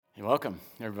You're welcome,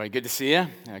 everybody. Good to see you.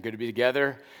 Good to be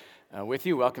together with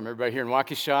you. Welcome, everybody here in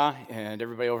Waukesha and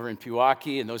everybody over in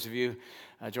Pewaukee, and those of you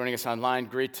joining us online.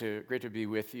 Great to be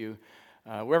with you,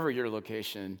 wherever your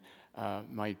location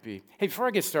might be. Hey, before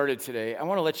I get started today, I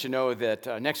want to let you know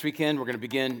that next weekend we're going to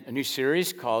begin a new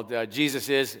series called Jesus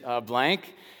is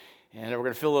Blank, and we're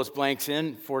going to fill those blanks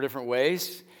in 4 different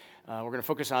ways. We're going to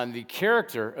focus on the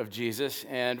character of Jesus,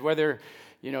 and whether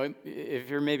if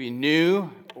you're maybe new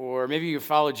or maybe you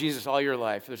followed Jesus all your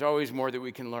life, there's always more that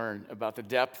we can learn about the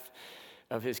depth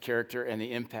of his character and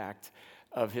the impact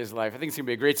of his life. I think it's going to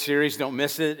be a great series. Don't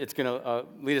miss it. It's going to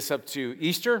lead us up to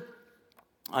Easter.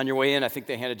 On your way in, I think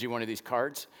they handed you one of these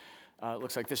cards. It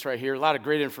looks like this right here. A lot of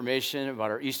great information about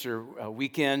our Easter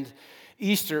weekend.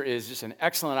 Easter is just an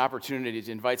excellent opportunity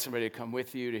to invite somebody to come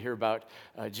with you to hear about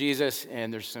Jesus,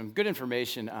 and there's some good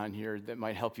information on here that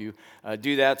might help you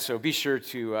do that, so be sure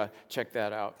to check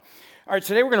that out. All right,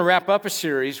 today we're going to wrap up a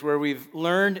series where we've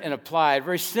learned and applied a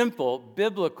very simple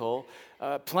biblical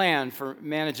plan for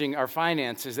managing our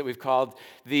finances that we've called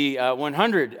the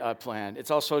 100 plan.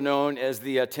 It's also known as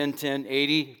the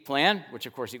 10-10-80 plan, which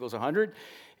of course equals 100,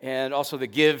 and also the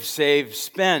give, save,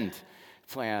 spend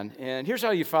plan. And here's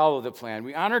how you follow the plan.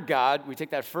 We honor God. We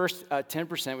take that first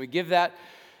 10%. We give that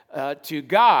to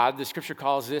God. The scripture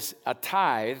calls this a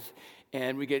tithe,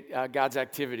 and we get God's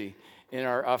activity in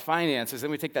our finances.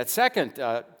 Then we take that second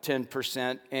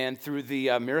 10%, and through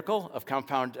the miracle of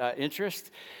compound interest,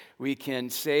 we can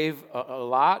save a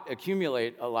lot,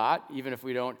 accumulate a lot, even if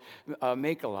we don't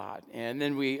make a lot. And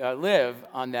then we live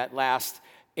on that last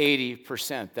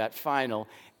 80%, that final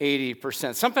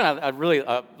 80%. Something I really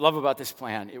love about this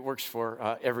plan, it works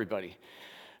for everybody,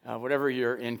 whatever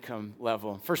your income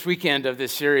level. First weekend of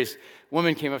this series, a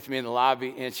woman came up to me in the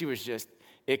lobby, and she was just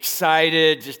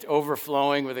excited, just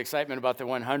overflowing with excitement about the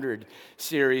 100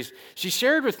 series. She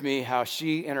shared with me how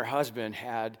she and her husband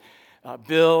had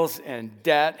bills and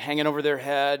debt hanging over their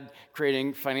head,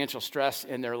 creating financial stress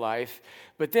in their life.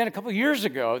 But then a couple years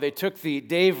ago, they took the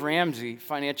Dave Ramsey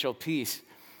Financial Peace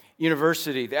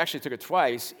University. They actually took it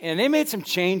twice, and they made some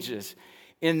changes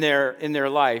in their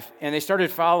life, and they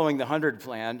started following the 100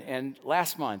 plan. And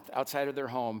last month, outside of their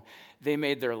home, they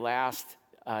made their last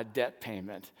debt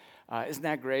payment. Isn't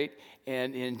that great?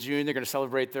 And in June, they're going to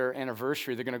celebrate their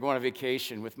anniversary. They're going to go on a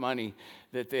vacation with money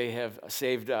that they have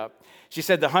saved up. She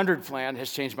said, the 100 plan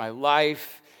has changed my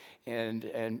life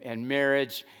and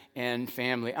marriage and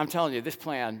family. I'm telling you, this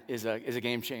plan is a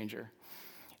game changer.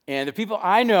 And the people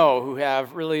I know who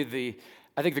have really the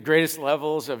greatest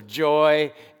levels of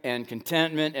joy and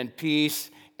contentment and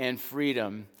peace and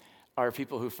freedom are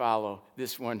people who follow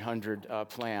this 100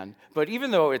 plan. But even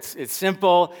though it's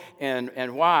simple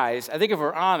and wise, I think if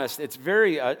we're honest, it's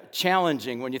very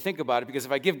challenging when you think about it, because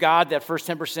if I give God that first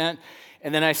 10%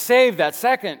 and then I save that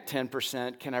second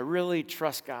 10%, can I really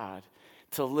trust God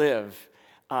to live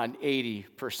on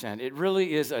 80%? It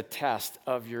really is a test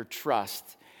of your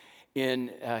trust in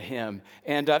him.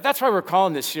 And that's why we're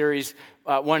calling this series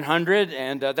 100,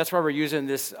 and that's why we're using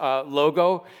this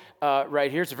logo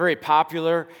right here. It's a very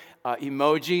popular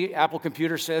emoji. Apple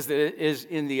Computer says that it is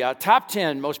in the top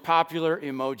 10 most popular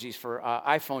emojis for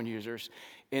iPhone users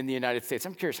in the United States.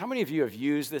 I'm curious, how many of you have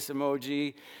used this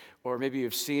emoji, or maybe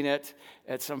you've seen it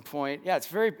at some point? Yeah, it's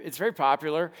very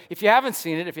popular. If you haven't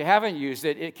seen it, if you haven't used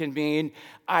it, it can mean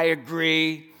I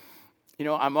agree,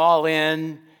 I'm all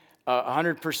in,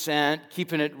 100%,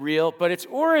 keeping it real. But its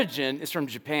origin is from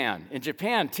Japan. In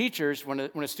Japan, teachers, when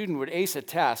a student would ace a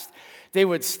test, they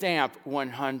would stamp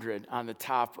 100 on the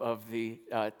top of the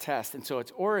test. And so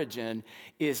its origin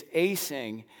is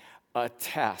acing a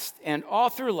test. And all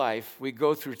through life, we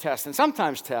go through tests. And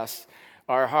sometimes tests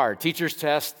are hard. Teachers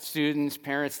test students,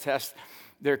 parents test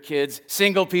their kids.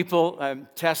 Single people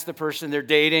test the person they're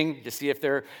dating to see if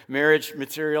they're marriage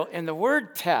material. And the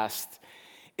word test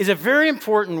is a very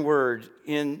important word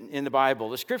in the Bible.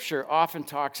 The scripture often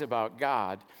talks about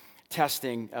God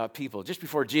testing people. Just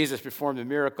before Jesus performed the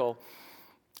miracle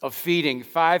of feeding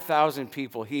 5,000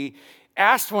 people, he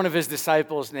asked one of his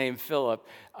disciples named Philip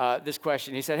this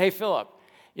question. He said, hey, Philip,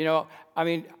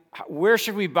 where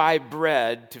should we buy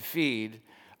bread to feed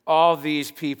all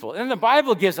these people? And the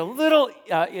Bible gives a little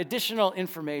additional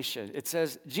information. It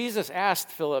says Jesus asked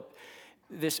Philip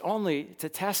this only to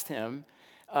test him.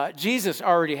 Jesus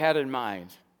already had in mind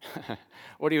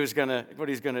what he's going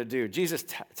to do. Jesus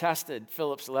tested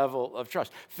Philip's level of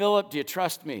trust. Philip, do you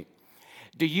trust me?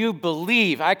 Do you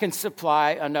believe I can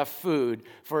supply enough food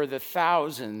for the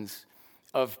thousands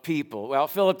of people? Well,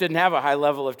 Philip didn't have a high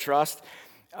level of trust.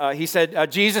 He said,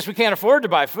 Jesus, we can't afford to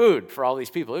buy food for all these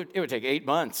people. It would take 8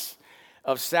 months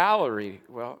of salary.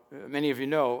 Well, many of you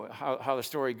know how the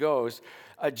story goes.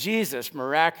 Jesus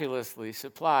miraculously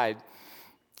supplied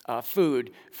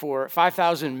food for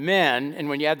 5,000 men, and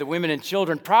when you add the women and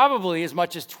children, probably as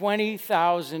much as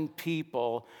 20,000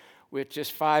 people with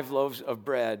just 5 loaves of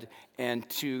bread and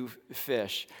 2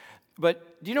 fish.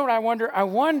 But do you know what I wonder? I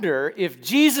wonder if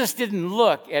Jesus didn't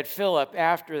look at Philip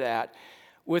after that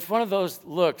with one of those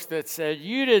looks that said,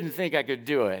 "You didn't think I could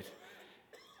do it,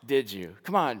 did you?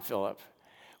 Come on, Philip.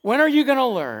 When are you going to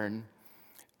learn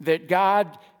that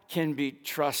God can be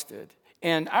trusted?"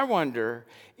 And I wonder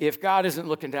if God isn't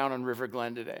looking down on River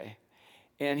Glen today,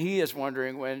 and he is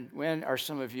wondering when are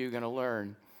some of you going to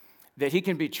learn that he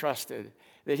can be trusted,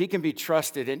 that he can be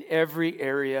trusted in every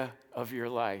area of your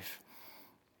life,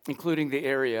 including the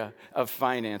area of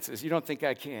finances. You don't think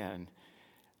I can,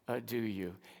 do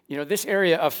you? You know, this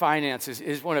area of finances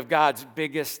is one of God's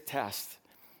biggest tests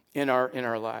in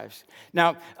our lives.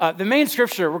 Now, the main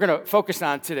scripture we're going to focus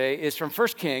on today is from 1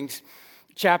 Kings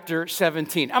chapter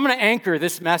 17. I'm going to anchor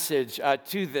this message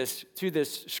to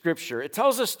this scripture. It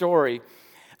tells a story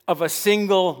of a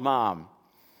single mom.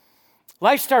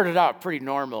 Life started out pretty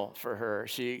normal for her.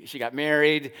 She got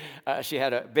married, she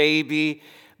had a baby,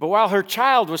 but while her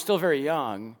child was still very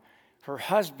young, her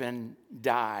husband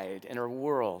died and her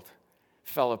world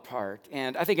fell apart.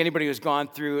 And I think anybody who's gone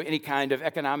through any kind of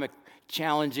economic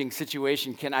challenging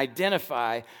situation can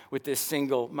identify with this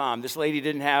single mom. This lady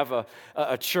didn't have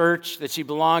a church that she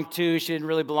belonged to. She didn't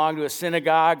really belong to a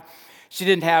synagogue. She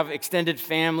didn't have extended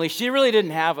family. She really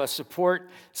didn't have a support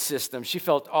system. She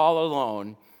felt all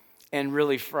alone and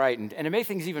really frightened. And to make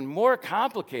things even more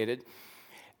complicated,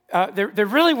 there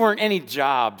really weren't any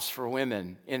jobs for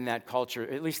women in that culture.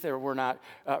 At least there were not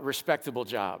respectable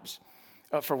jobs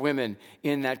for women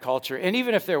in that culture. And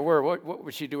even if there were, what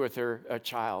would she do with her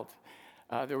child?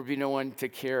 There would be no one to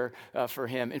care for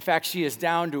him. In fact, she is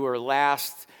down to her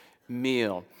last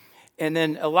meal. And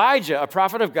then Elijah, a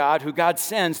prophet of God, who God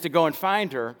sends to go and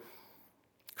find her,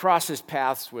 crosses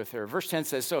paths with her. Verse 10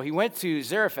 says, "So he went to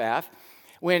Zarephath.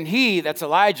 When he," that's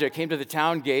Elijah, "came to the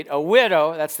town gate, a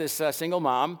widow," that's this single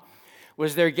mom,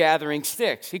 "was there gathering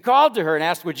sticks. He called to her and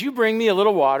asked, 'Would you bring me a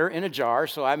little water in a jar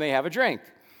so I may have a drink?'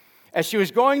 As she was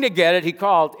going to get it, he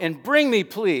called, 'And bring me,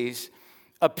 please,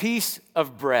 a piece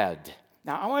of bread.'"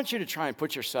 Now, I want you to try and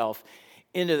put yourself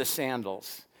into the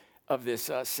sandals of this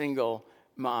single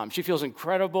mom. She feels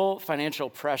incredible financial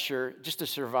pressure just to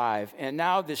survive. And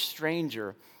now this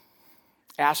stranger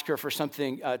asks her for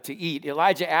something to eat.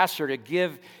 Elijah asks her to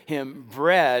give him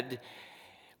bread,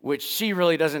 which she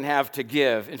really doesn't have to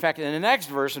give. In fact, in the next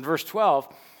verse, in verse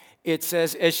 12, it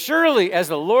says, "As surely as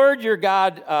the Lord your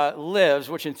God lives,"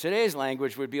 which in today's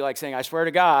language would be like saying, "I swear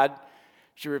to God,"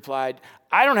 she replied,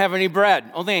 "I don't have any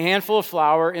bread, only a handful of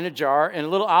flour in a jar and a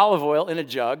little olive oil in a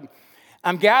jug.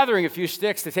 I'm gathering a few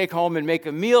sticks to take home and make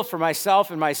a meal for myself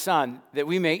and my son that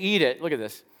we may eat it," look at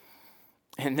this,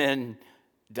 "and then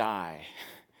die."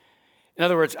 In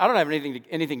other words, I don't have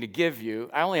anything to give you.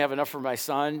 I only have enough for my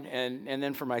son and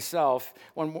then for myself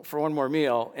for one more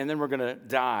meal, and then we're going to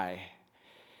die.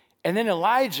 And then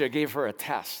Elijah gave her a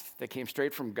test that came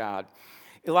straight from God.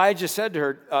 Elijah said to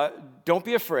her, "Don't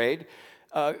be afraid.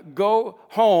 Go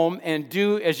home and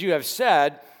do as you have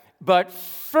said, but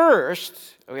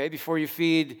first," okay, before you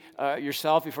feed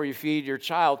yourself, before you feed your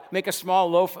child, "make a small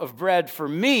loaf of bread for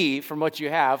me from what you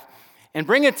have and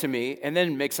bring it to me, and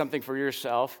then make something for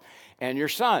yourself and your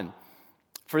son.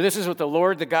 For this is what the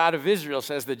Lord, the God of Israel,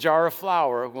 says, the jar of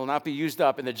flour will not be used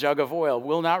up and the jug of oil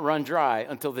will not run dry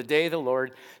until the day the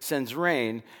Lord sends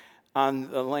rain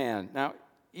on the land." Now,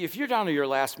 if you're down to your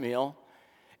last meal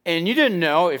and you didn't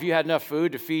know if you had enough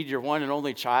food to feed your one and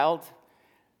only child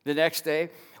the next day,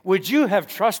 would you have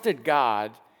trusted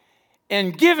God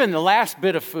and given the last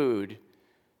bit of food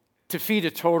to feed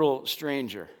a total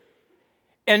stranger?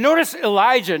 And notice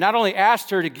Elijah not only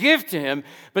asked her to give to him,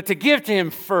 but to give to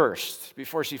him first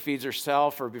before she feeds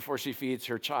herself or before she feeds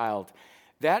her child.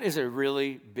 That is a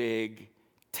really big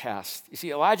test. You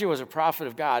see, Elijah was a prophet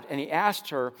of God, and he asked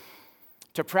her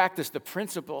to practice the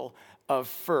principle of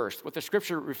first, what the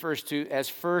scripture refers to as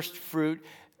first fruit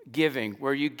giving,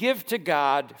 where you give to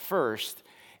God first,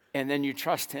 and then you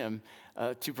trust him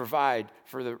to provide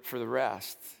for the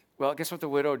rest. Well, guess what the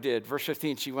widow did? Verse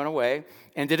 15, she went away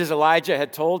and did as Elijah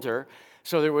had told her.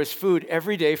 So there was food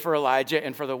every day for Elijah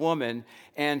and for the woman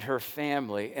and her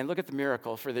family. And look at the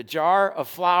miracle. For the jar of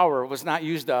flour was not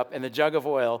used up and the jug of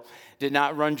oil did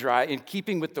not run dry, in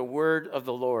keeping with the word of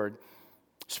the Lord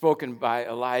spoken by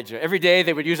Elijah. Every day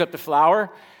they would use up the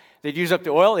flour. They'd use up the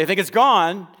oil. They think it's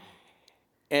gone.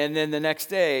 And then the next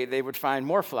day they would find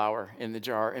more flour in the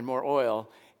jar and more oil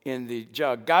in the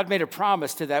jug. God made a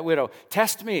promise to that widow,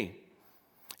 test me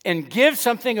and give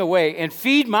something away and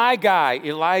feed my guy,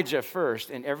 Elijah, first.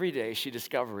 And every day she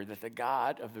discovered that the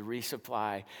God of the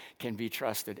resupply can be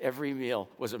trusted. Every meal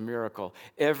was a miracle.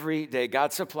 Every day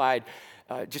God supplied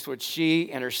just what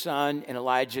she and her son and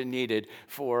Elijah needed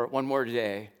for one more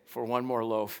day, for one more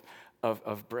loaf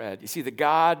of bread. You see, the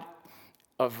God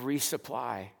of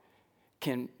resupply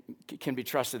can be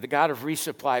trusted. The God of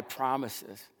resupply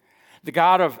promises. The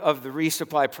God of the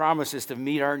resupply promises to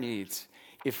meet our needs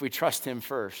if we trust him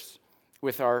first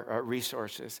with our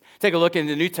resources. Take a look in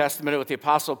the New Testament at what the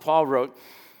Apostle Paul wrote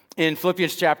in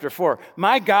Philippians chapter 4.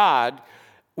 My God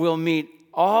will meet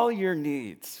all your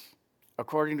needs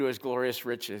according to his glorious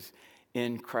riches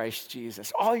in Christ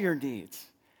Jesus. All your needs.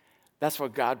 That's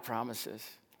what God promises.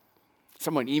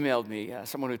 Someone emailed me,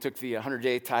 someone who took the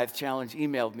 100-day tithe challenge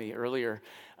emailed me earlier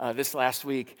this last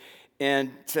week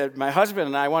and said, my husband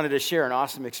and I wanted to share an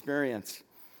awesome experience.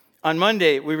 On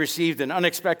Monday, we received an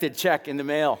unexpected check in the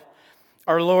mail.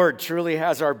 Our Lord truly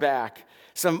has our back.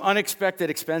 Some unexpected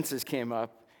expenses came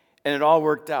up, and it all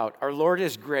worked out. Our Lord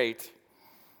is great,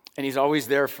 and he's always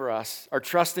there for us. Our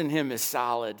trust in him is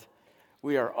solid.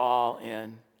 We are all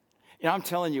in. You know, I'm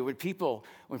telling you, when people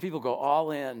go all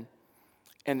in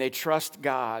and they trust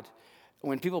God,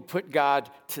 when people put God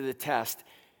to the test,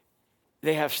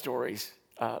 they have stories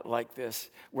like this,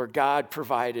 where God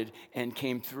provided and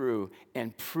came through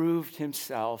and proved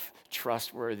himself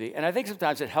trustworthy. And I think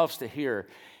sometimes it helps to hear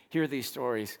these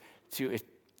stories to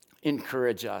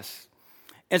encourage us.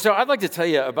 And so I'd like to tell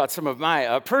you about some of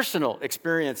my personal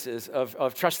experiences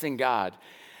of trusting God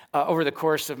over the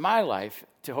course of my life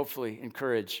to hopefully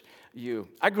encourage you.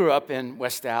 I grew up in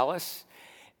West Dallas,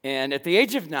 and at the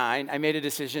age of 9, I made a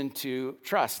decision to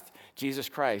trust Jesus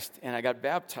Christ, and I got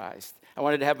baptized. I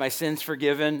wanted to have my sins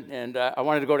forgiven, and I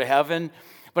wanted to go to heaven.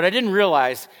 But I didn't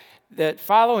realize that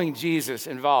following Jesus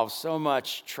involves so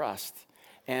much trust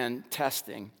and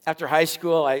testing. After high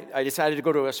school, I decided to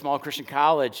go to a small Christian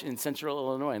college in central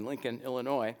Illinois, in Lincoln,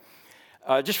 Illinois,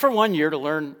 just for 1 year to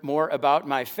learn more about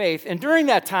my faith. And during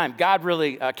that time, God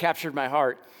really captured my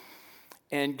heart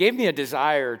and gave me a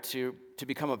desire to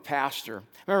become a pastor.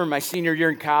 I remember my senior year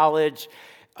in college,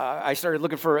 I started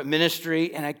looking for a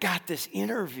ministry, and I got this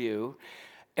interview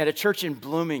at a church in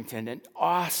Bloomington, an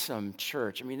awesome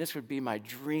church. I mean, this would be my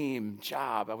dream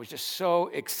job. I was just so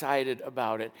excited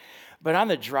about it. But on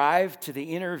the drive to the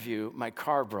interview, my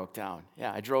car broke down.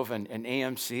 Yeah, I drove an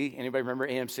AMC. Anybody remember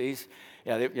AMCs?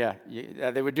 Yeah,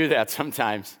 they would do that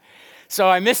sometimes. So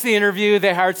I missed the interview.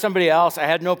 They hired somebody else. I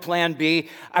had no plan B.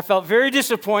 I felt very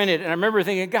disappointed, and I remember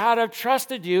thinking, God, I've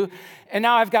trusted you, and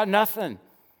now I've got nothing.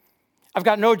 I've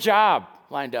got no job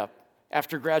lined up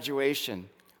after graduation.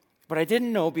 But I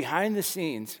didn't know behind the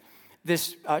scenes,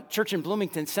 this church in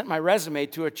Bloomington sent my resume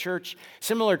to a church,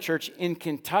 similar church in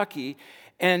Kentucky,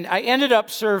 and I ended up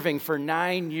serving for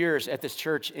 9 years at this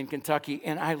church in Kentucky,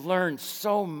 and I learned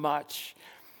so much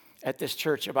at this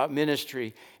church about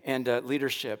ministry and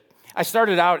leadership. I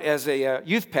started out as a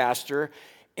youth pastor,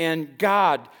 and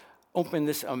God opened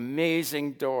this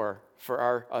amazing door for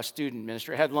our student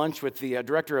ministry. I had lunch with the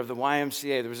director of the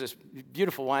YMCA. There was this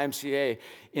beautiful YMCA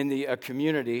in the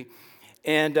community.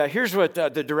 And here's what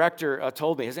the director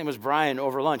told me. His name was Brian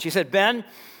over lunch. He said, Ben,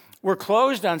 we're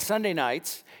closed on Sunday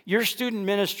nights. Your student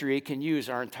ministry can use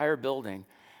our entire building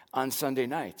on Sunday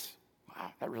nights.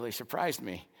 Wow, that really surprised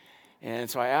me. And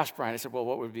so I asked Brian, I said, well,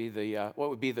 what would be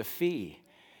the fee?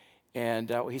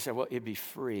 And he said, well, it'd be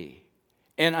free.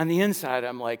 And on the inside,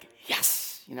 I'm like, yes.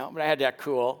 But I had that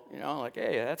cool, like,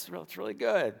 hey, that's really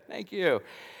good. Thank you.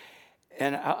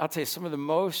 And I'll tell you, some of the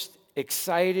most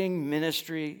exciting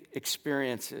ministry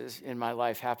experiences in my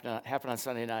life happened on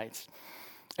Sunday nights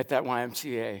at that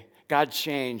YMCA. God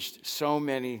changed so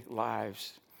many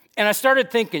lives. And I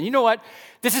started thinking, you know what?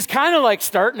 This is kind of like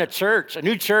starting a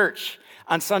new church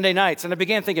on Sunday nights. And I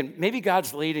began thinking, maybe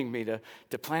God's leading me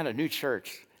to plant a new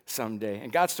church someday. And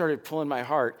God started pulling my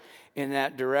heart in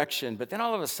that direction. But then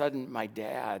all of a sudden, my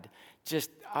dad, just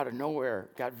out of nowhere,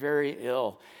 got very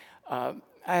ill. I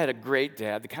had a great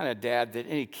dad, the kind of dad that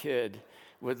any kid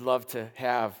would love to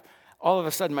have. All of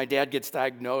a sudden, my dad gets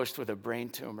diagnosed with a brain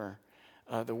tumor,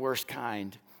 the worst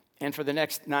kind. And for the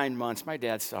next 9 months, my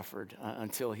dad suffered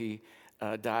until he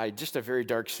died. Just a very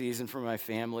dark season for my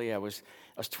family. I was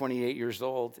 28 years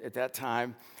old at that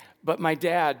time. But my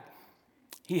dad,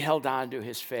 he held on to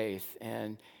his faith,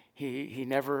 and he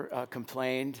never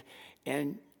complained.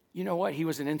 And you know what? He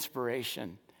was an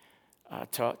inspiration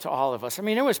to all of us. I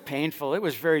mean, it was painful. It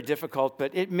was very difficult,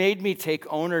 but it made me take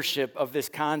ownership of this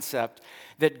concept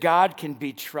that God can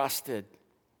be trusted.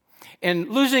 And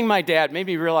losing my dad made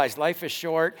me realize life is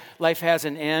short, life has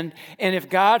an end. And if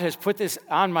God has put this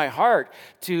on my heart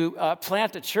to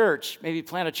plant a church,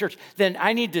 then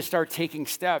I need to start taking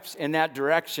steps in that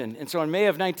direction. And so in May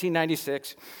of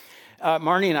 1996,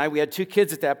 Marnie and I, we had 2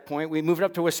 kids at that point. We moved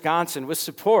up to Wisconsin with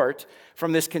support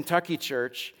from this Kentucky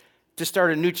church to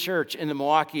start a new church in the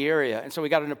Milwaukee area. And so we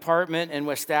got an apartment in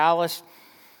West Dallas.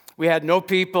 We had no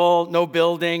people, no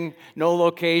building, no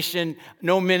location,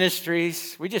 no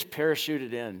ministries. We just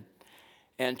parachuted in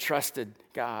and trusted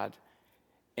God.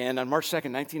 And on March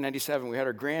 2nd, 1997, we had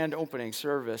our grand opening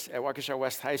service at Waukesha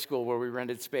West High School where we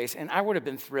rented space. And I would have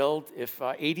been thrilled if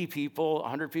 80 people,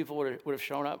 100 people would have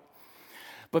shown up.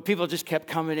 But people just kept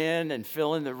coming in and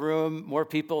filling the room, more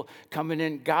people coming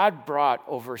in. God brought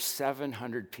over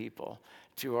 700 people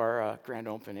to our grand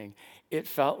opening. It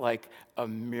felt like a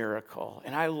miracle.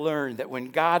 And I learned that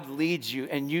when God leads you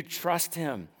and you trust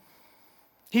him,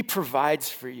 he provides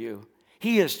for you.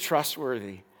 He is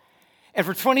trustworthy. And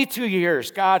for 22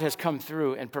 years, God has come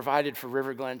through and provided for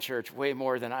River Glen Church way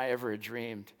more than I ever had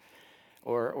dreamed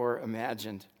or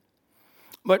imagined.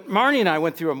 But Marnie and I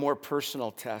went through a more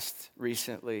personal test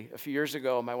recently. A few years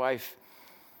ago, my wife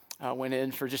went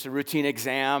in for just a routine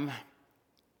exam,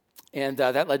 and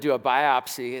that led to a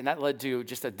biopsy, and that led to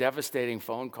just a devastating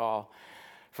phone call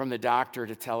from the doctor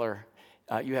to tell her,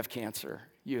 you have cancer.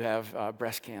 You have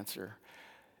breast cancer.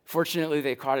 Fortunately,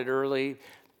 they caught it early,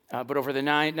 but over the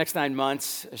next 9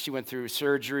 months, she went through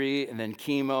surgery and then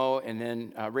chemo and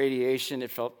then radiation.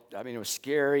 It was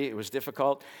scary. It was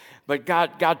difficult. But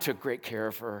God took great care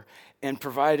of her and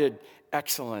provided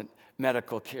excellent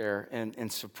medical care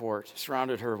and support,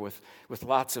 surrounded her with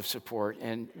lots of support,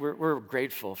 and we're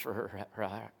grateful for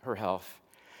her health.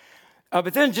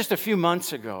 But then just a few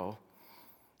months ago,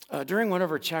 during one of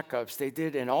her checkups, they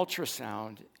did an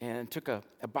ultrasound and took a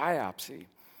biopsy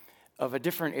of a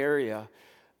different area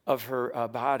of her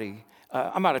body.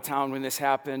 I'm out of town when this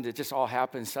happened. It just all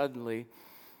happened suddenly.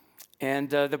 And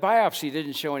the biopsy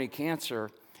didn't show any cancer,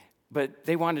 but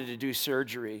they wanted to do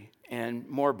surgery and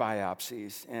more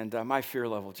biopsies. And my fear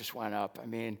level just went up. I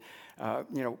mean,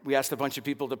 we asked a bunch of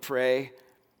people to pray.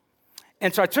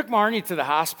 And so I took Marnie to the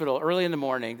hospital early in the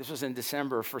morning. This was in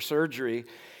December for surgery.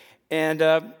 And,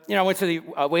 I went to the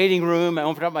waiting room. I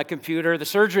opened up my computer. The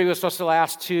surgery was supposed to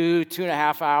last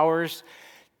 2.5 hours.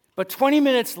 But 20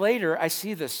 minutes later, I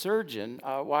see the surgeon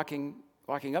walking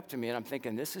up to me, and I'm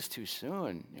thinking, this is too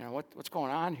soon. What's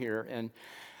going on here? And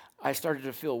I started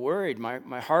to feel worried.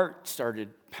 My heart started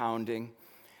pounding.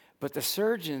 But the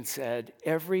surgeon said,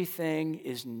 everything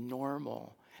is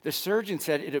normal. The surgeon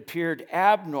said it appeared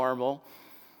abnormal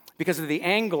because of the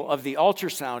angle of the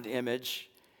ultrasound image,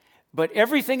 but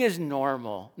everything is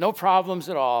normal, no problems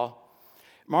at all.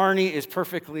 Marnie is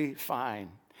perfectly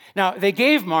fine. Now, they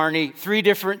gave Marnie 3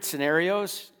 different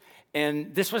scenarios,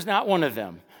 and this was not one of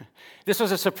them. This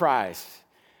was a surprise,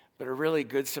 but a really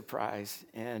good surprise.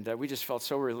 And we just felt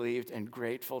so relieved and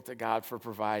grateful to God for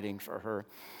providing for her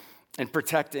and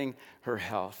protecting her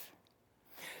health.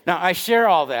 Now, I share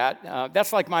all that.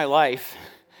 That's like my life,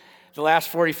 the last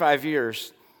 45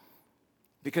 years,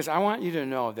 because I want you to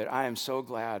know that I am so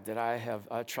glad that I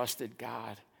have trusted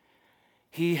God.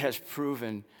 He has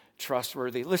proven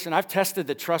trustworthy. Listen, I've tested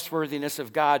the trustworthiness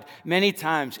of God many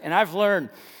times, and I've learned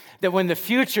that when the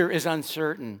future is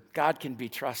uncertain, God can be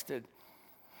trusted.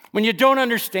 When you don't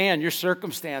understand your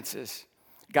circumstances,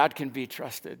 God can be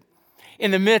trusted.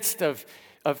 In the midst of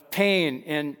pain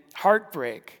and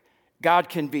heartbreak, God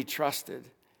can be trusted.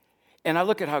 And I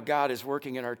look at how God is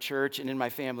working in our church and in my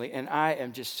family, and I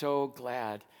am just so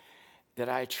glad that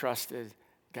I trusted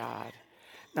God.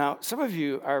 Now, some of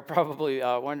you are probably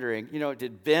wondering,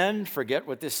 did Ben forget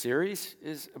what this series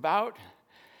is about?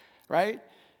 Right?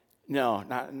 No,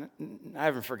 I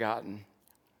haven't forgotten.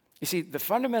 You see, the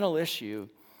fundamental issue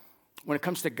when it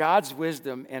comes to God's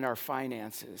wisdom and our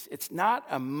finances, it's not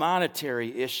a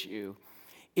monetary issue.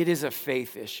 It is a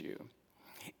faith issue.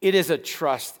 It is a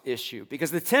trust issue, because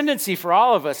the tendency for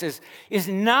all of us is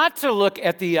not to look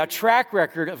at the track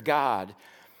record of God,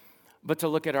 but to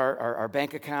look at our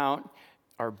bank account,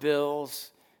 our bills,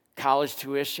 college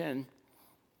tuition,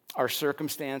 our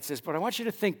circumstances. But I want you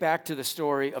to think back to the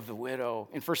story of the widow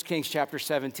in 1 Kings chapter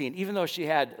 17. Even though she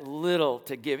had little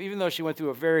to give, even though she went through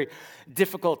a very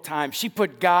difficult time, she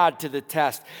put God to the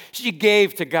test. She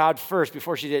gave to God first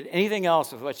before she did anything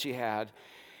else with what she had.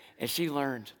 And she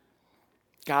learned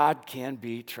God can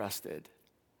be trusted.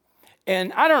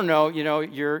 And I don't know,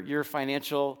 your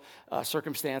financial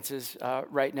circumstances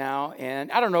right now,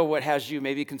 and I don't know what has you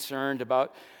maybe concerned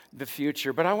about the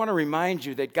future, but I want to remind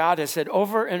you that God has said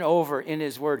over and over in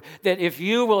his word that if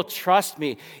you will trust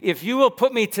me, if you will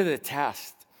put me to the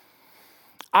test,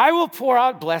 I will pour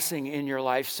out blessing in your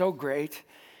life so great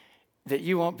that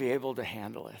you won't be able to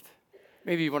handle it.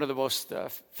 Maybe one of the most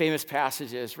famous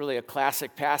passages, really a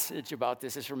classic passage about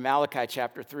this, is from Malachi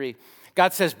chapter 3.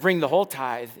 God says, bring the whole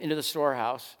tithe into the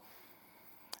storehouse,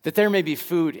 that there may be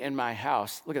food in my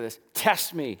house. Look at this.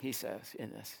 Test me, he says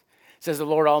in this. Says the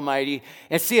Lord Almighty,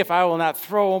 and see if I will not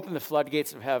throw open the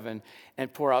floodgates of heaven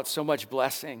and pour out so much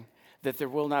blessing that there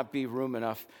will not be room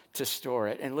enough to store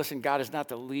it. And listen, God is not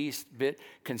the least bit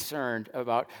concerned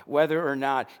about whether or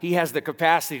not he has the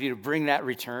capacity to bring that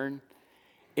return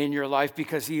in your life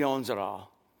because he owns it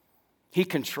all. He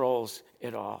controls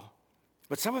it all.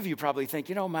 But some of you probably think,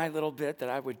 my little bit that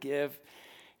I would give,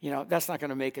 that's not going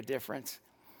to make a difference.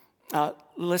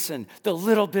 Listen, the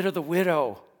little bit of the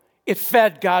widow, it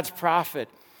fed God's prophet.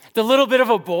 The little bit of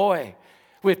a boy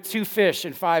with 2 fish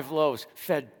and 5 loaves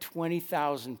fed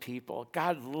 20,000 people.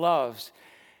 God loves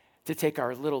to take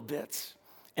our little bits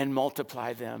and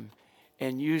multiply them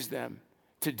and use them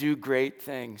to do great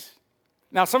things.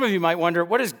 Now, some of you might wonder,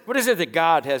 what is it that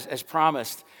God has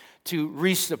promised to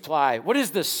resupply? What is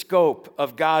the scope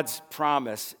of God's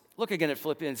promise? Look again at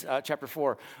Philippians chapter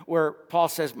 4, where Paul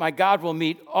says, my God will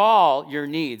meet all your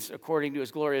needs according to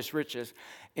his glorious riches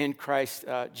in Christ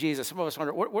Jesus. Some of us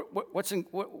wonder,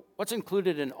 what's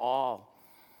included in all?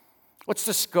 What's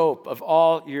the scope of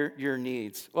all your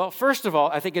needs? Well, first of all,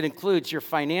 I think it includes your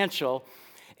financial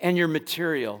and your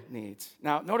material needs.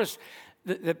 Now, notice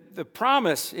the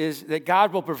promise is that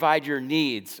God will provide your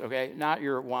needs, okay, not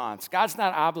your wants. God's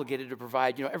not obligated to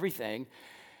provide, everything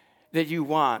that you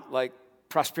want, like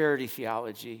prosperity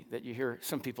theology that you hear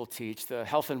some people teach, the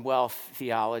health and wealth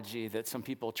theology that some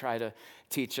people try to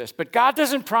teach us. But God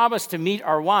doesn't promise to meet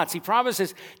our wants. He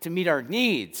promises to meet our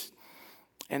needs.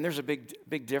 And there's a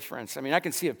big difference. I mean, I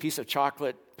can see a piece of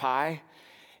chocolate pie,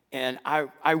 and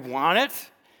I want it,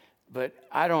 but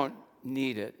I don't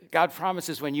need it. God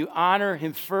promises when you honor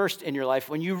him first in your life,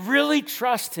 when you really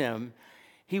trust him,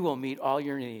 he will meet all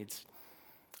your needs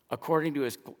according to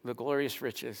the glorious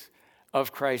riches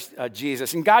of Christ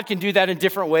Jesus. And God can do that in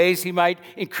different ways. He might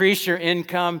increase your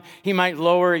income. He might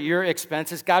lower your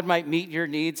expenses. God might meet your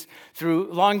needs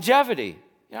through longevity.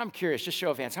 I'm curious, just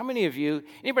show of hands. How many of you,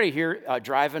 anybody here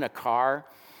driving a car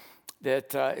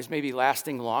that is maybe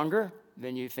lasting longer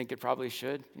than you think it probably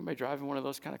should? Anybody driving one of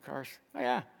those kind of cars?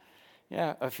 Oh,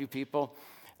 yeah, a few people.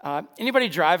 Anybody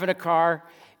driving a car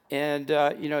and,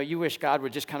 you wish God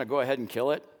would just kind of go ahead and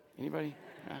kill it? Anybody?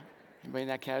 Anybody in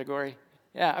that category?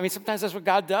 Yeah, I mean, sometimes that's what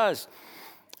God does.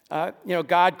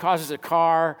 God causes a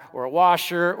car or a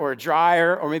washer or a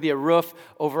dryer or maybe a roof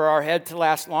over our head to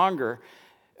last longer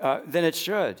than it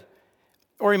should.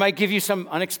 Or he might give you some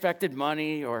unexpected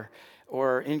money or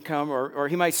income, or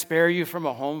he might spare you from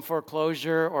a home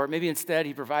foreclosure, or maybe instead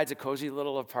he provides a cozy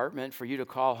little apartment for you to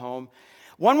call home.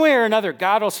 One way or another,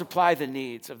 God will supply the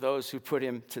needs of those who put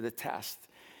him to the test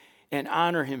and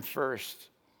honor him first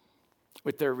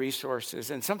with their resources.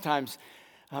 And sometimes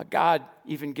God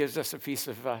even gives us a piece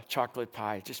of chocolate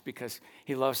pie just because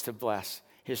he loves to bless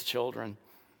his children.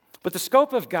 But the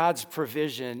scope of God's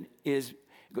provision is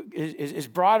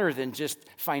broader than just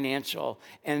financial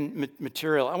and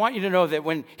material. I want you to know that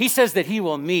when he says that he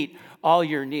will meet all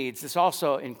your needs, this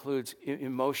also includes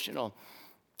emotional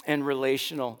and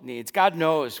relational needs. God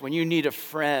knows when you need a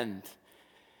friend,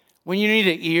 when you need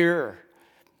an ear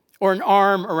or an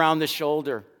arm around the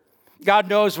shoulder. God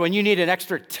knows when you need an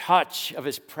extra touch of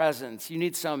his presence, you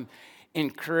need some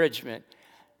encouragement.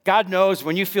 God knows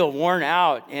when you feel worn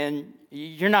out and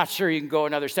you're not sure you can go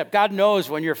another step. God knows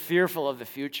when you're fearful of the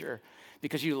future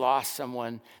because you lost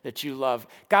someone that you love.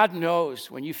 God knows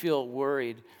when you feel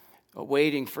worried,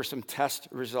 waiting for some test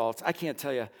results. I can't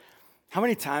tell you how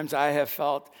many times I have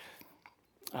felt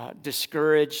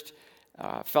discouraged,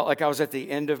 felt like I was at the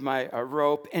end of my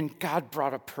rope, and God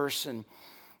brought a person.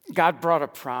 God brought a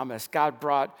promise. God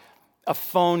brought a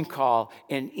phone call,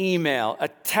 an email, a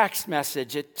text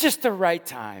message at just the right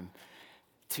time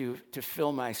to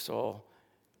fill my soul.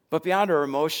 But beyond our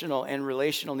emotional and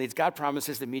relational needs, God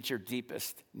promises to meet your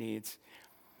deepest needs,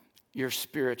 your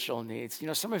spiritual needs.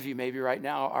 Some of you maybe right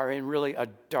now are in really a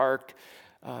dark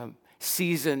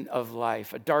season of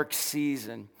life, a dark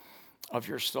season of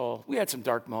your soul. We had some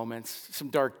dark moments, some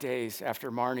dark days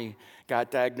after Marnie got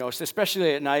diagnosed,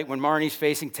 especially at night when Marnie's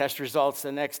facing test results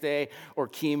the next day or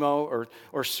chemo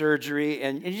or surgery,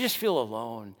 and you just feel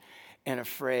alone and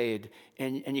afraid,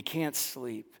 and you can't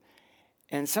sleep.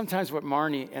 And sometimes what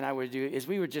Marnie and I would do is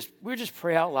we would just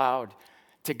pray out loud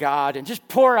to God and just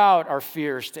pour out our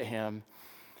fears to him.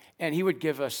 And he would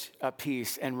give us a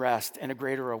peace and rest and a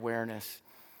greater awareness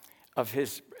of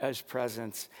his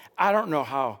presence. I don't know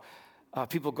how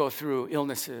people go through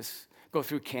illnesses, go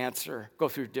through cancer, go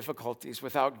through difficulties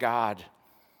without God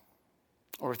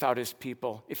or without his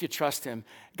people. If you trust him,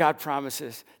 God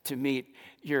promises to meet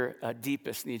your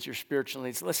deepest needs, your spiritual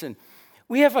needs. Listen,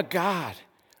 we have a God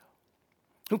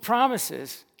who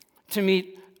promises to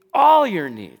meet all your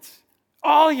needs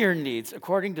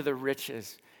according to the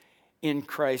riches in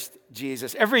Christ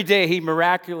Jesus. Every day he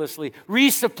miraculously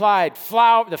resupplied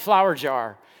the flour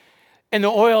jar and the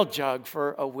oil jug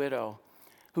for a widow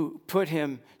who put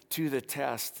him to the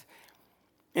test.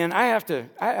 And I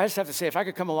just have to say, if I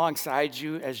could come alongside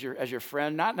you as your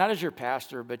friend, not as your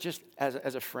pastor, but just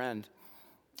as a friend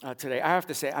today, I have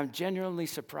to say I'm genuinely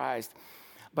surprised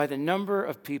by the number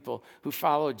of people who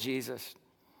follow Jesus,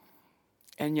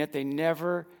 and yet they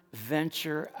never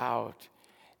venture out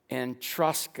and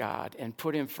trust God and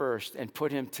put him first and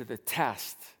put him to the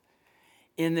test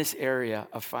in this area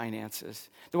of finances.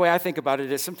 The way I think about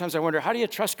it is sometimes I wonder, how do you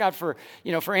trust God for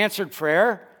answered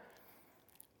prayer,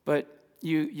 but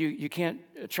you can't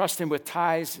trust him with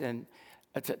tithes and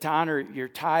to honor your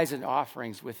tithes and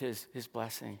offerings with his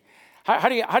blessing? How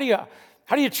do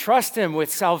you trust him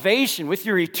with salvation, with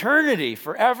your eternity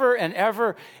forever and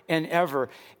ever and ever?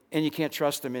 And you can't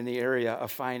trust him in the area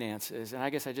of finances. And I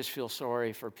guess I just feel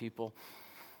sorry for people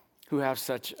who have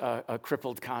such a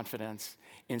crippled confidence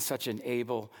in such an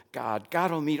able God.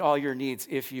 God will meet all your needs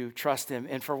if you trust him.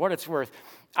 And for what it's worth,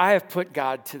 I have put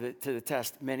God to the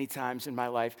test many times in my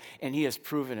life, and he has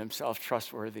proven himself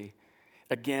trustworthy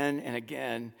again and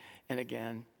again and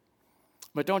again.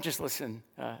 But don't just listen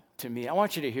to me. I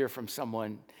want you to hear from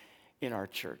someone in our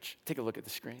church. Take a look at the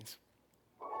screens.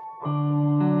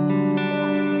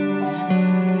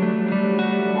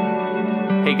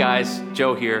 Hey guys,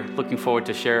 Joe here, looking forward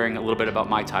to sharing a little bit about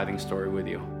my tithing story with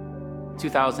you.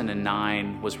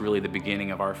 2009 was really the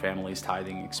beginning of our family's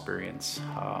tithing experience.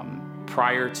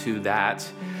 Prior to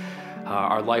that,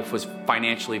 our life was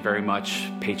financially very much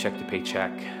paycheck to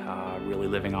paycheck, really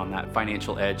living on that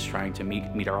financial edge, trying to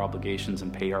meet our obligations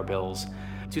and pay our bills.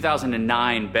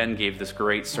 2009, Ben gave this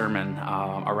great sermon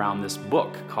around this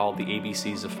book called The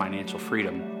ABCs of Financial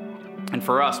Freedom. And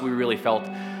for us, we really felt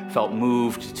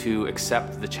moved to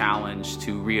accept the challenge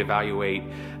to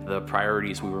reevaluate the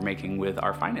priorities we were making with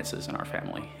our finances in our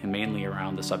family, and mainly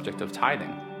around the subject of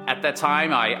tithing. At that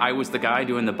time, I was the guy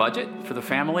doing the budget for the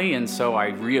family, and so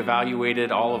I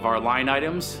reevaluated all of our line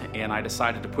items, and I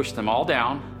decided to push them all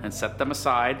down and set them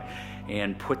aside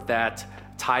and put that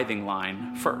tithing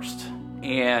line first.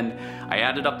 And I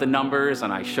added up the numbers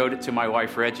and I showed it to my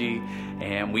wife, Reggie,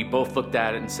 and we both looked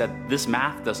at it and said, this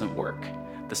math doesn't work.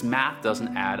 This math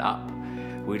doesn't add up.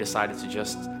 We decided to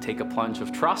just take a plunge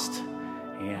of trust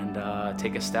and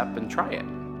take a step and try it.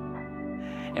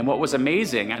 And what was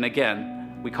amazing, and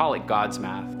again, we call it God's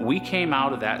math. We came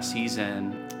out of that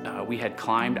season, we had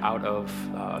climbed out of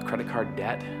credit card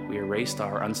debt. We erased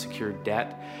our unsecured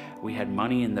debt. We had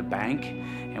money in the bank,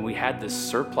 and we had this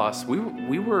surplus.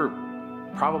 We were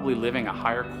probably living a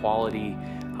higher quality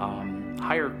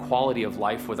of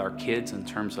life with our kids in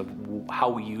terms of how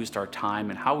we used our time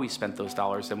and how we spent those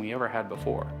dollars than we ever had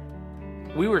before.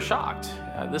 We were shocked.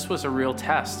 This was a real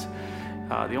test.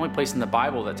 The only place in the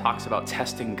Bible that talks about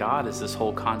testing God is this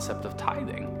whole concept of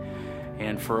tithing.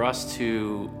 And for us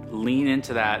to lean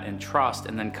into that and trust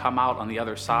and then come out on the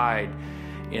other side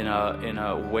in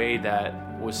a way that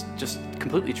was just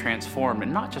completely transformed,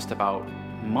 and not just about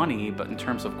money, but in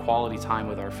terms of quality time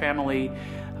with our family,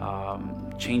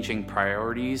 changing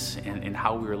priorities in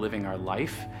how we were living our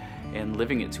life and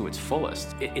living it to its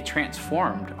fullest. It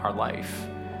transformed our life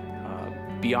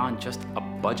beyond just a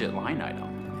budget line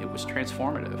item. It was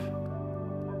transformative.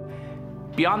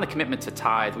 Beyond the commitment to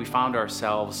tithe, we found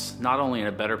ourselves not only in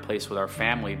a better place with our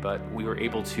family, but we were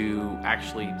able to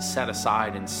actually set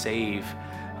aside and save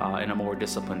in a more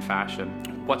disciplined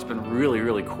fashion. What's been really,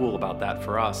 really cool about that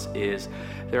for us is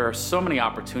there are so many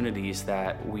opportunities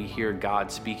that we hear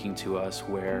God speaking to us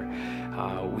where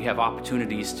we have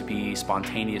opportunities to be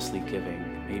spontaneously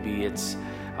giving. Maybe it's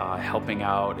helping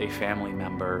out a family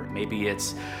member. Maybe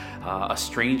it's a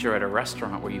stranger at a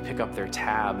restaurant where you pick up their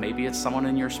tab. Maybe it's someone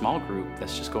in your small group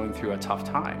that's just going through a tough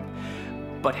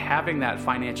time. But having that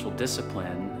financial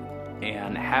discipline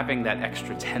and having that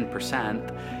extra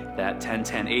 10% that 10,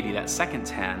 10, 80, that second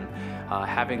 10,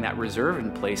 having that reserve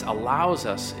in place allows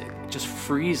us, just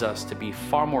frees us to be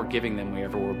far more giving than we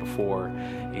ever were before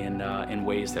in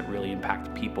ways that really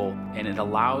impact people. And it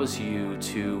allows you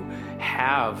to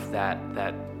have that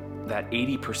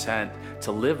 80%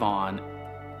 to live on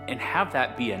and have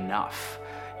that be enough.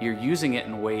 You're using it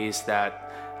in ways that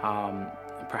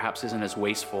perhaps isn't as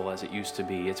wasteful as it used to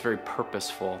be. It's very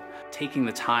purposeful. Taking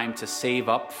the time to save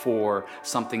up for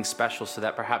something special so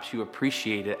that perhaps you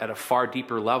appreciate it at a far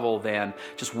deeper level than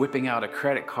just whipping out a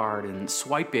credit card and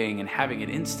swiping and having it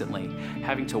instantly,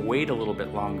 having to wait a little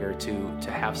bit longer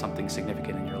to have something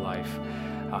significant in your life.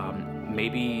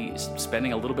 Maybe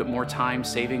spending a little bit more time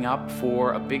saving up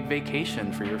for a big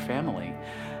vacation for your family.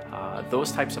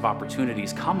 Those types of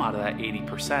opportunities come out of that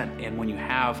 80%. And when you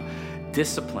have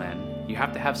discipline, you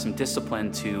have to have some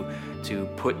discipline to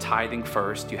put tithing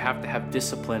first. You have to have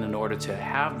discipline in order to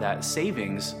have that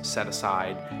savings set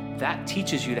aside. That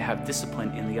teaches you to have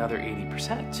discipline in the other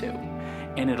 80% too.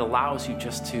 And it allows you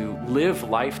just to live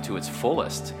life to its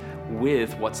fullest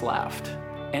with what's left.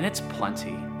 And it's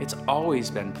plenty. It's always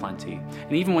been plenty.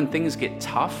 And even when things get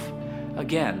tough,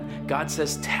 again, God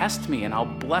says, test me and I'll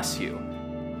bless you.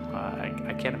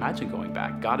 I can't imagine going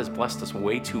back. God has blessed us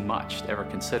way too much to ever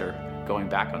consider going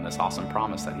back on this awesome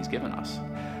promise that he's given us.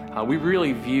 We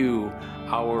really view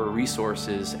our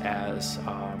resources as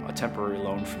a temporary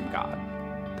loan from God,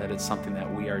 that it's something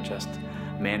that we are just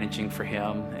managing for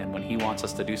him, and when he wants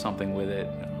us to do something with it,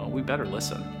 we better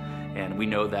listen. And we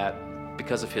know that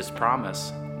because of his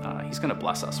promise, he's going to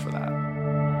bless us for that.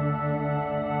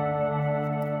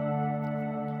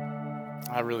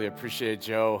 I really appreciate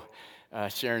Joe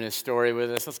sharing his story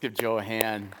with us. Let's give Joe a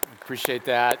hand. Appreciate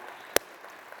that.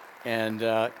 And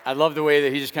I love the way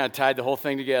that he just kind of tied the whole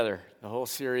thing together, the whole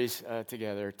series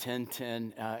together, 10,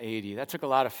 10, 80. That took a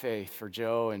lot of faith for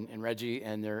Joe and Reggie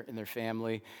and their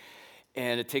family,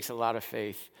 and it takes a lot of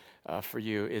faith for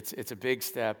you. It's a big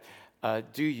step.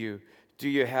 Do you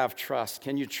have trust?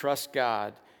 Can you trust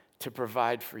God to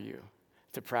provide for you,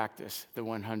 to practice the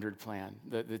 100 plan,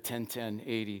 the 10, 10,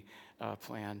 80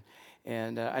 plan?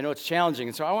 And I know it's challenging,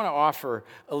 and so I want to offer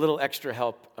a little extra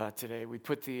help today. We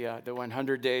put the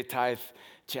 100-day tithe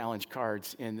challenge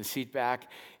cards in the seat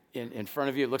back in front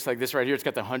of you. It looks like this right here. It's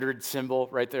got the 100 symbol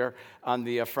right there on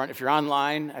the front. If you're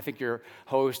online, I think your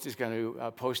host is going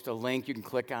to post a link. You can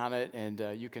click on it,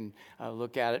 and you can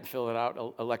look at it and fill it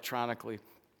out electronically.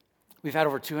 We've had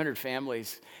over 200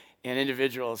 families and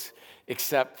individuals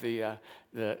accept the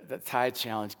tithe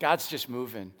challenge. God's just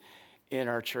moving in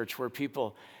our church where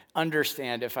people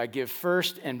understand if I give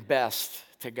first and best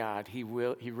to God, He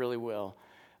really will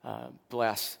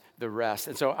bless the rest.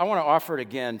 And so I want to offer it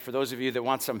again for those of you that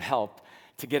want some help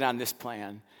to get on this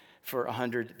plan for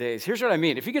 100 days. Here's what I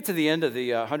mean. If you get to the end of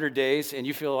the 100 days and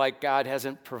you feel like God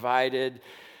hasn't provided,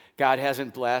 God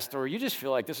hasn't blessed, or you just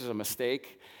feel like this is a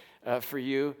mistake for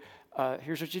you,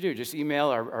 here's what you do. Just email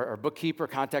our bookkeeper,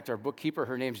 contact our bookkeeper.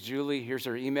 Her name's Julie. Here's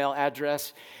her email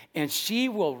address. And she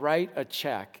will write a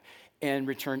check and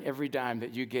return every dime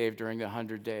that you gave during the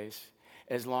 100 days,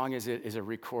 as long as it is a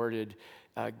recorded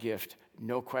gift.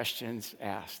 No questions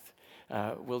asked.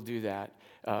 We'll do that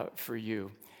for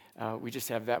you. We just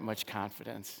have that much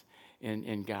confidence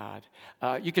in God.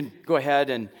 You can go ahead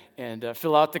and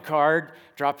fill out the card,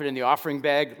 drop it in the offering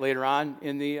bag later on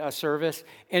in the service.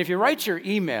 And if you write your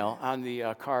email on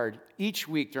the card, each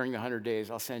week during the 100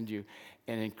 days, I'll send you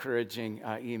an encouraging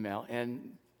email.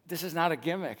 And this is not a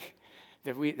gimmick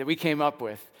that we came up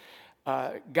with.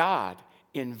 God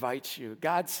invites you.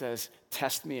 God says,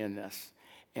 test me in this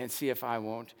and see if I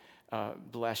won't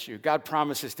bless you. God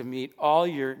promises to meet all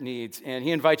your needs, and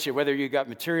He invites you, whether you got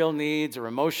material needs or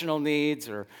emotional needs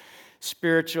or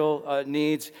spiritual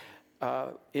needs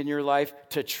in your life,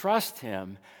 to trust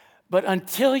Him. But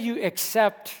until you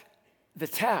accept the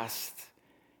test,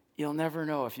 you'll never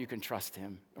know if you can trust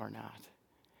Him or not.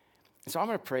 So I'm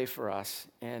going to pray for us,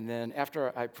 and then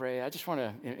after I pray, I just want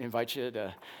to invite you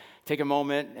to take a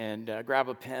moment and grab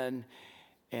a pen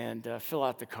and fill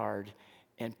out the card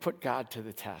and put God to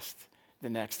the test the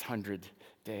next 100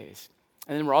 days.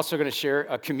 And then we're also going to share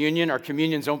a communion. Our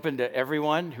communion's open to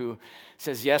everyone who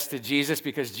says yes to Jesus,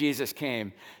 because Jesus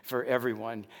came for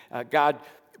everyone. God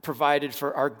provided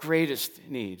for our greatest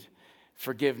need,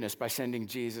 forgiveness, by sending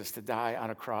Jesus to die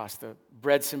on a cross. The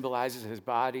bread symbolizes His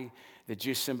body. The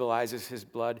juice symbolizes His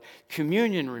blood.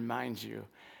 Communion reminds you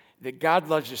that God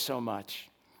loves you so much,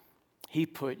 He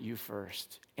put you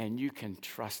first, and you can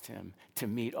trust Him to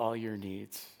meet all your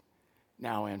needs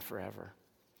now and forever.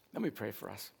 Let me pray for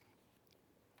us.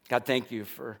 God, thank you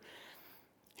for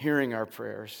hearing our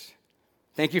prayers.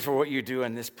 Thank you for what you do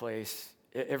in this place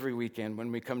every weekend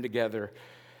when we come together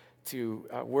to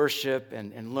worship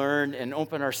and learn and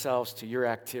open ourselves to your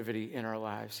activity in our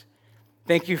lives.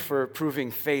 Thank you for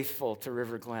proving faithful to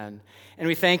River Glen. And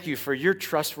we thank you for your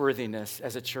trustworthiness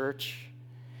as a church.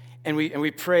 And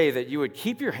we pray that you would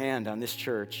keep your hand on this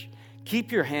church,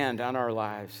 keep your hand on our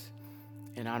lives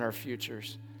and on our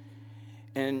futures.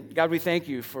 And God, we thank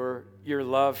you for your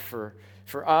love for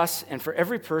us and for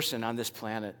every person on this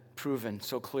planet, proven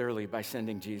so clearly by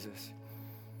sending Jesus.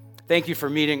 Thank you for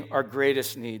meeting our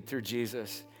greatest need through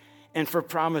Jesus and for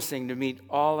promising to meet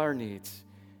all our needs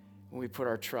when we put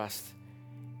our trust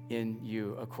in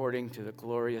you according to the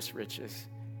glorious riches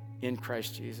in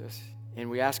Christ Jesus. And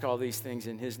we ask all these things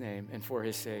in his name and for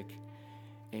his sake.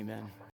 Amen.